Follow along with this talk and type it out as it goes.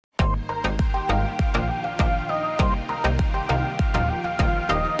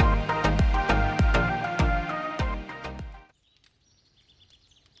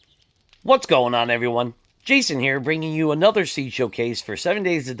What's going on, everyone? Jason here, bringing you another seed showcase for 7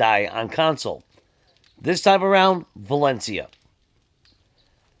 Days to Die on console. This time around, Valencia.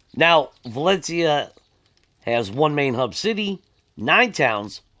 Now, Valencia has one main hub city, 9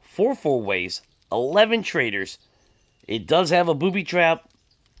 towns, 4 four-ways, 11 traders. It does have a booby trap,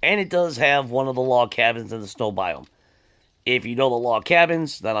 and it does have one of the log cabins in the snow biome. If you know the log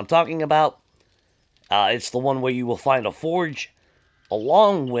cabins that I'm talking about, it's the one where you will find a forge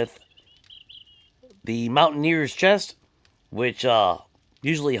along with the Mountaineer's chest, which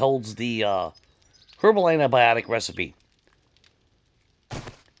usually holds the herbal antibiotic recipe.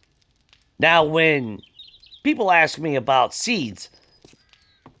 Now, when people ask me about seeds,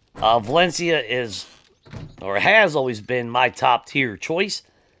 Valencia is, or has always been, my top tier choice.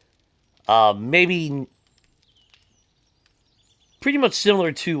 Maybe pretty much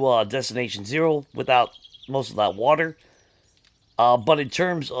similar to Destination Zero without most of that water. But in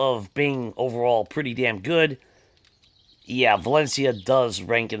terms of being overall pretty damn good, yeah, Valencia does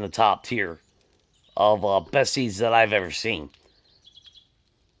rank in the top tier of best seeds that I've ever seen.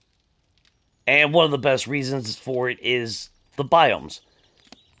 And one of the best reasons for it is the biomes.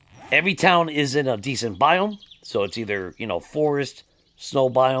 Every town is in a decent biome, so it's either, forest, snow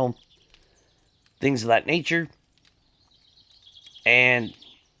biome, things of that nature. And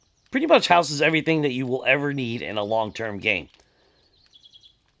pretty much houses everything that you will ever need in a long-term game.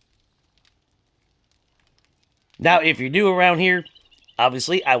 Now, if you're new around here,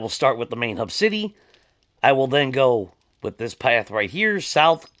 obviously, I will start with the main hub city. I will then go with this path right here,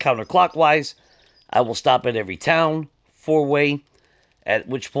 south, counterclockwise. I will stop at every town, four-way, at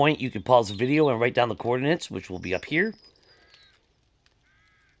which point you can pause the video and write down the coordinates, which will be up here.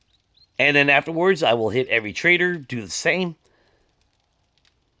 And then afterwards, I will hit every trader, do the same.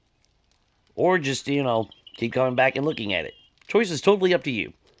 Or just, keep coming back and looking at it. Choice is totally up to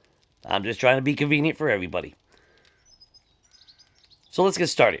you. I'm just trying to be convenient for everybody. So let's get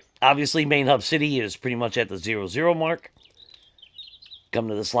started. Obviously, main hub city is pretty much at the 0-0 mark. Come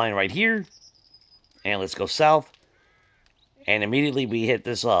to this line right here. And let's go south. And immediately we hit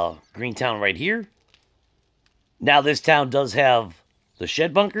this green town right here. Now this town does have the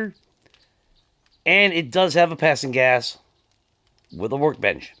shed bunker. And it does have a passing gas with a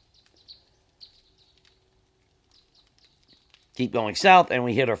workbench. Keep going south and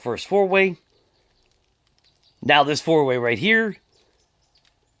we hit our first four-way. Now this four-way right here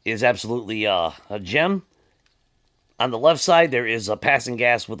is absolutely a gem. On the left side, there is a passing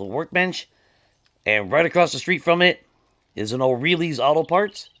gas with a workbench. And right across the street from it is an O'Reilly's Auto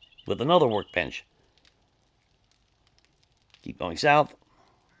Parts with another workbench. Keep going south.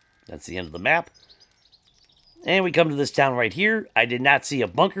 That's the end of the map. And we come to this town right here. I did not see a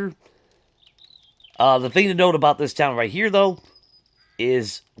bunker. The thing to note about this town right here, though,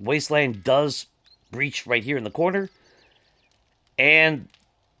 is Wasteland does breach right here in the corner. And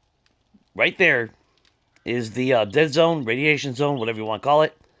right there is the dead zone, radiation zone, whatever you want to call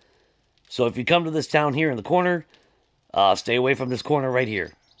it. So if you come to this town here in the corner, stay away from this corner right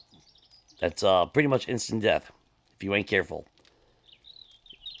here. That's pretty much instant death if you ain't careful.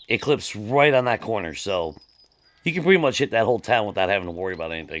 It clips right on that corner, so you can pretty much hit that whole town without having to worry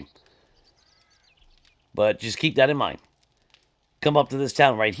about anything. But just keep that in mind. Come up to this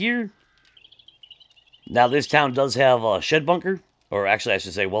town right here. Now this town does have a shed bunker. Or actually I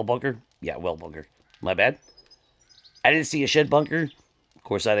should say well bunker. Yeah, well bunker. My bad. I didn't see a shed bunker. Of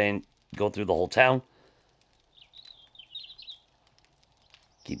course I didn't go through the whole town.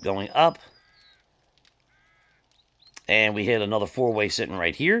 Keep going up. And we hit another four-way sitting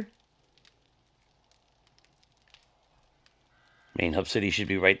right here. Main hub city should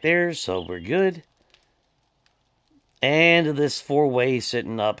be right there, so we're good. And this four-way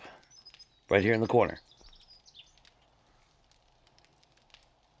sitting up right here in the corner.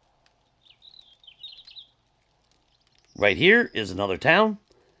 Right here is another town.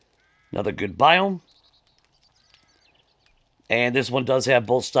 Another good biome. And this one does have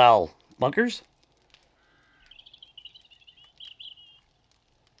both style bunkers.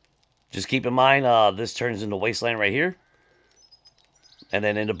 Just keep in mind, this turns into Wasteland right here. And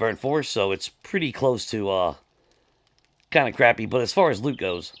then into Burnt Forest, so it's pretty close to kind of crappy, but as far as loot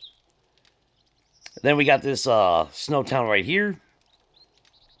goes. Then we got this snow town right here.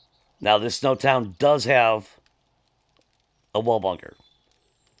 Now this snow town does have a well bunker.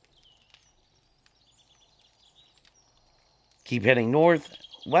 Keep heading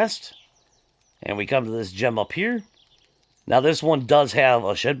northwest. And we come to this gem up here. Now this one does have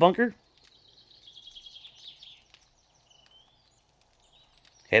a shed bunker.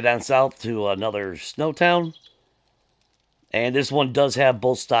 Head on south to another snow town. And this one does have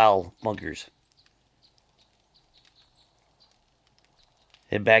both style bunkers.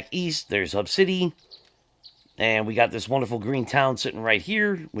 Head back east, there's Hub City. And we got this wonderful green town sitting right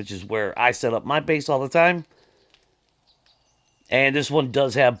here, which is where I set up my base all the time. And this one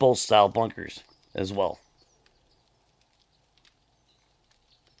does have both style bunkers as well.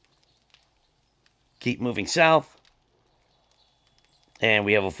 Keep moving south. And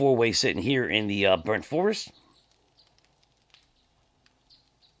we have a four-way sitting here in the burnt forest.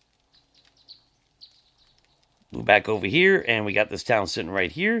 Move back over here, and we got this town sitting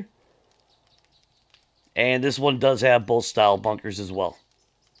right here. And this one does have both style bunkers as well.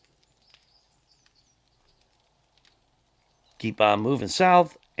 Keep on moving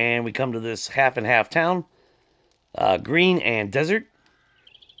south, and we come to this half and half town. Green and desert.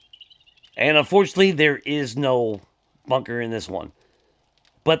 And unfortunately, there is no bunker in this one.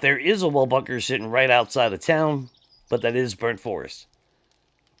 But there is a well bunker sitting right outside of town, but that is burnt forest.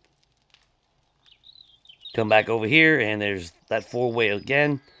 Come back over here, and there's that four-way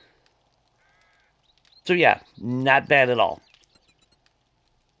again. So yeah, not bad at all.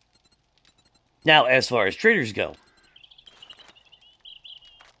 Now, as far as traders go,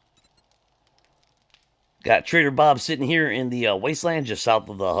 got Trader Bob sitting here in the Wasteland, just south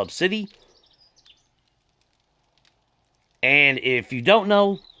of the Hub City. And if you don't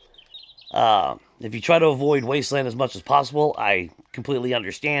know, if you try to avoid Wasteland as much as possible, I completely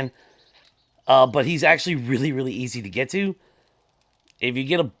understand. But he's actually really, really easy to get to. If you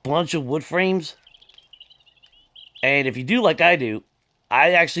get a bunch of wood frames, and if you do like I do,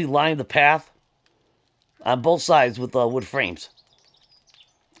 I actually line the path on both sides with wood frames.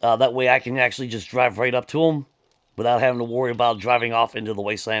 That way I can actually just drive right up to him without having to worry about driving off into the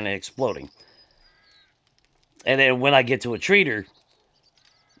wasteland and exploding. And then when I get to a trader,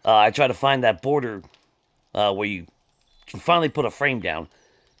 I try to find that border where you can finally put a frame down.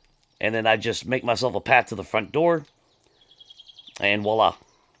 And then I just make myself a path to the front door. And voila.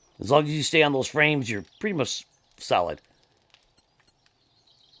 As long as you stay on those frames, you're pretty much solid.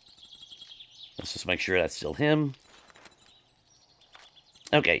 Let's just make sure that's still him.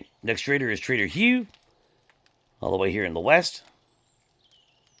 Okay, next trader is Trader Hugh. All the way here in the west.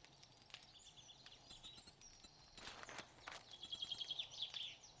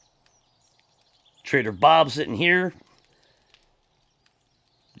 Trader Bob sitting here.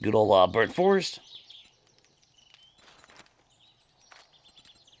 Good old burnt forest.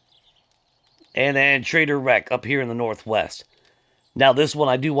 And then Trader Wreck up here in the northwest. Now this one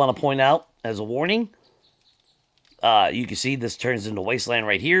I do want to point out as a warning. You can see this turns into Wasteland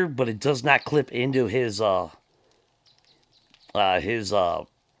right here, but it does not clip into his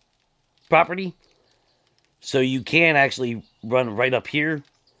property. So you can actually run right up here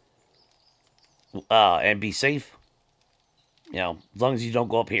and be safe. You know, as long as you don't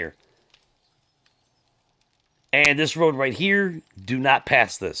go up here. And this road right here, do not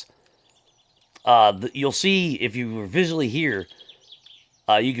pass this. You'll see, if you were visually here,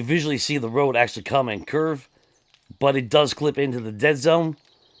 you can visually see the road actually come and curve. But it does clip into the dead zone.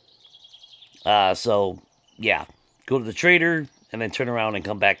 So, yeah. Go to the trader, and then turn around and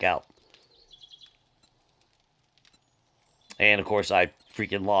come back out. And, of course, I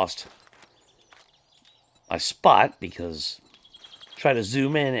freaking lost my spot, because try to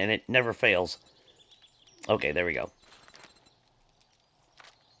zoom in, and it never fails. Okay, there we go.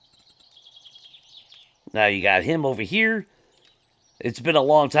 Now you got him over here. It's been a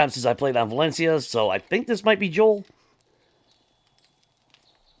long time since I played on Valencia, so I think this might be Joel.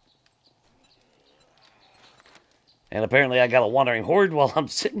 And apparently I got a wandering horde while I'm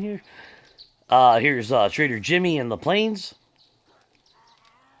sitting here. Here's Trader Jimmy in the plains.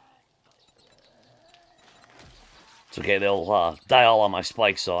 It's okay, they'll die all on my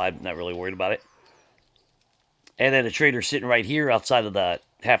spikes, so I'm not really worried about it. And then a trader sitting right here outside of the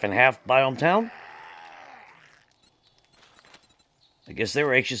half and half biome town. I guess they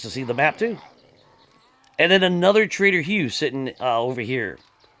were anxious to see the map too. And then another Trader Hugh sitting over here.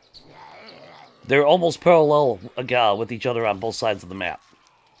 They're almost parallel with each other on both sides of the map.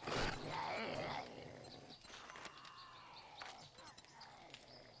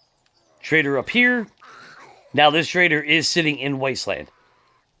 Trader up here. Now this trader is sitting in Wasteland.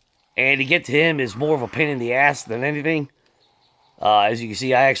 And to get to him is more of a pain in the ass than anything. As you can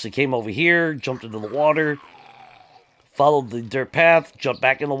see, I actually came over here, jumped into the water, followed the dirt path, jumped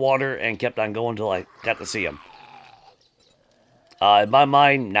back in the water, and kept on going until I got to see him. In my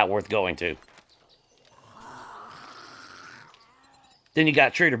mind, not worth going to. Then you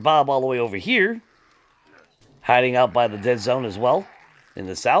got Trader Bob all the way over here, hiding out by the dead zone as well, in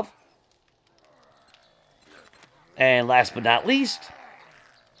the south. And last but not least,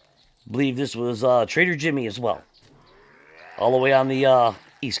 I believe this was Trader Jimmy as well. All the way on the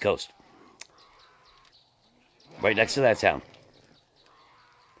East Coast. Right next to that town.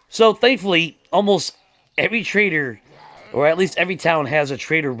 So thankfully, almost every trader, or at least every town, has a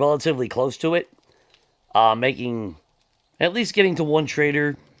trader relatively close to it. Making, at least getting to one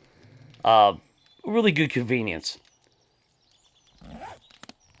trader, really good convenience.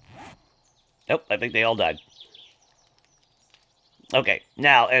 Nope, I think they all died. Okay,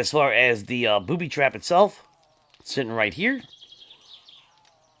 now as far as the booby trap itself, sitting right here.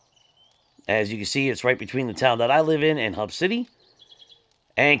 As you can see, it's right between the town that I live in and Hub City.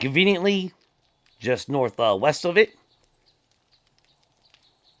 And conveniently, just northwest of it,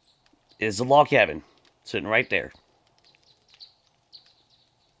 is the log cabin, sitting right there.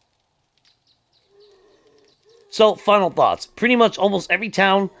 So, final thoughts. Pretty much almost every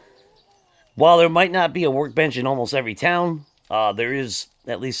town, while there might not be a workbench in almost every town, there is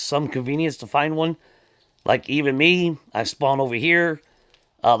at least some convenience to find one. Like even me, I spawned over here.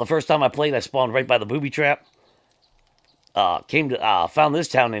 The first time I played, I spawned right by the booby trap. Found this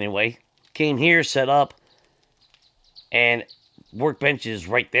town anyway. Came here, set up, and workbench is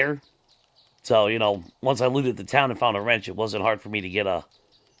right there. So, you know, once I looted the town and found a wrench, it wasn't hard for me to get a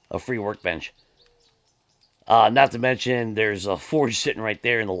free workbench. Not to mention, there's a forge sitting right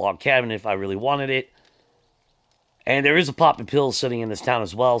there in the log cabin if I really wanted it. And there is a popping pill sitting in this town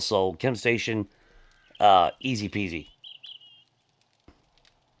as well, so chem station, easy peasy.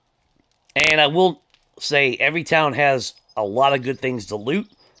 And I will say, every town has a lot of good things to loot.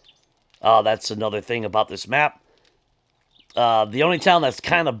 That's another thing about this map. The only town that's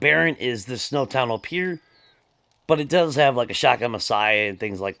kind of barren is this snow town up here. But it does have like a shotgun messiah and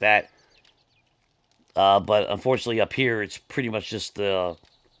things like that. But unfortunately up here, it's pretty much just the...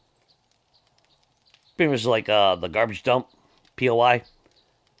 Pretty much like the garbage dump, POI.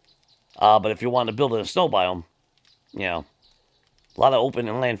 But if you want to build a snow biome, you know, a lot of open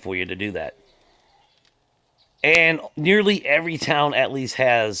land for you to do that. And nearly every town at least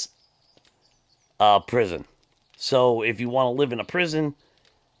has a prison. So if you want to live in a prison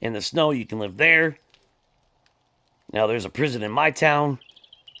in the snow, you can live there. Now there's a prison in my town.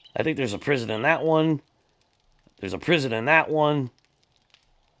 I think there's a prison in that one. There's a prison in that one.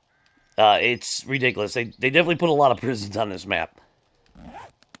 It's ridiculous. They definitely put a lot of prisons on this map.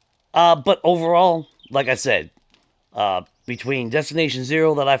 But overall, like I said, between Destination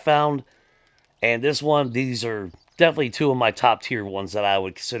Zero that I found and this one, these are definitely two of my top tier ones that I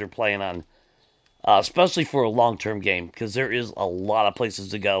would consider playing on. Especially for a long-term game, because there is a lot of places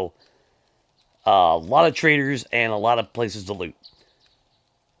to go. A lot of traders and a lot of places to loot.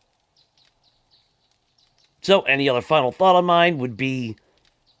 So, any other final thought of mine would be,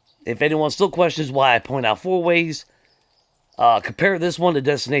 if anyone still questions why I point out 4 ways, compare this one to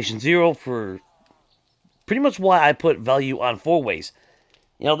Destination Zero for pretty much why I put value on 4 ways.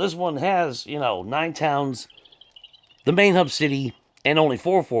 You know, this one has, 9 towns, the main hub city, and only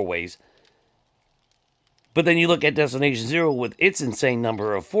 4 ways. But then you look at Destination Zero with its insane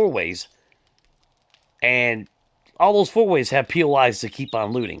number of 4 ways, and all those 4 ways have POIs to keep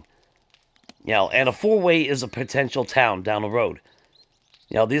on looting. And a 4-way is a potential town down the road.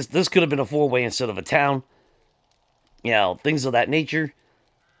 This could have been a 4-way instead of a town. Things of that nature.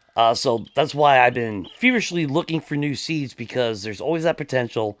 So that's why I've been feverishly looking for new seeds, because there's always that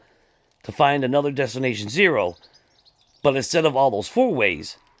potential to find another Destination Zero. But instead of all those 4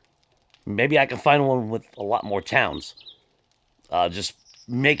 ways, maybe I can find one with a lot more towns. Just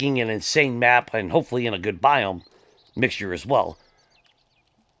making an insane map, and hopefully in a good biome mixture as well.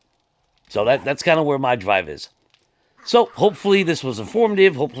 So that's kind of where my drive is. So hopefully this was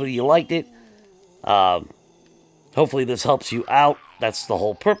informative. Hopefully you liked it. Hopefully this helps you out. That's the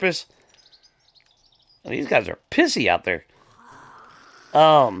whole purpose. And these guys are pissy out there.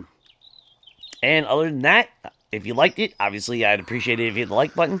 And other than that, if you liked it, obviously I'd appreciate it if you hit the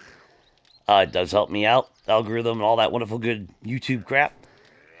like button. It does help me out. Algorithm and all that wonderful good YouTube crap.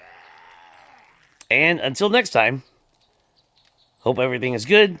 And until next time, hope everything is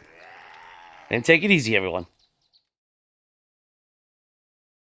good. And take it easy, everyone.